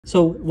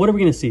So what are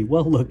we going to see?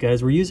 Well, look,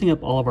 guys, we're using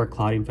up all of our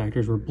clotting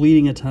factors. We're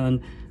bleeding a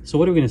ton. So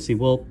what are we going to see?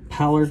 Well,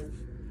 pallor,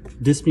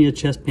 dyspnea,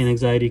 chest pain,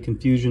 anxiety,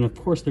 confusion. Of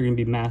course, they're going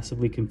to be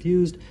massively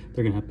confused.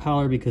 They're going to have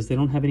pallor because they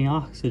don't have any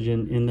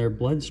oxygen in their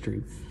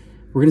bloodstream.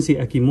 We're going to see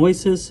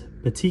ecchymosis,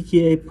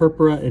 petechiae,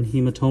 purpura, and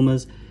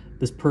hematomas.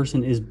 This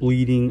person is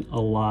bleeding a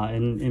lot.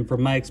 And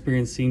from my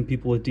experience seeing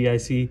people with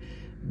DIC,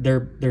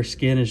 their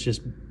skin is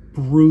just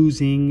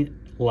bruising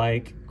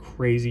like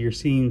crazy. You're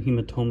seeing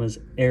hematomas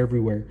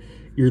everywhere.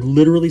 You're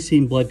literally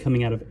seeing blood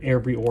coming out of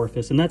every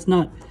orifice. And that's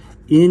not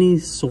any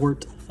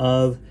sort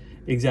of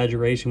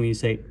exaggeration when you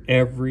say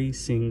every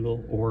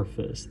single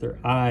orifice. Their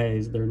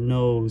eyes, their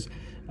nose,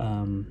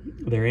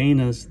 their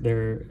anus,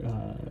 their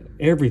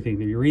everything,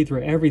 their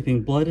urethra,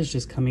 everything. Blood is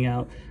just coming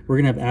out. We're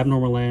gonna have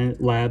abnormal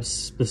labs,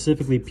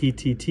 specifically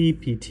PTT,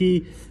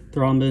 PT,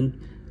 thrombin,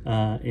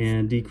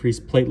 and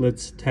decreased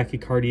platelets,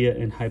 tachycardia,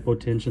 and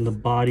hypotension. The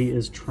body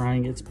is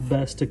trying its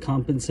best to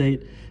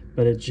compensate,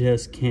 but it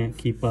just can't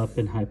keep up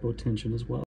in hypotension as well.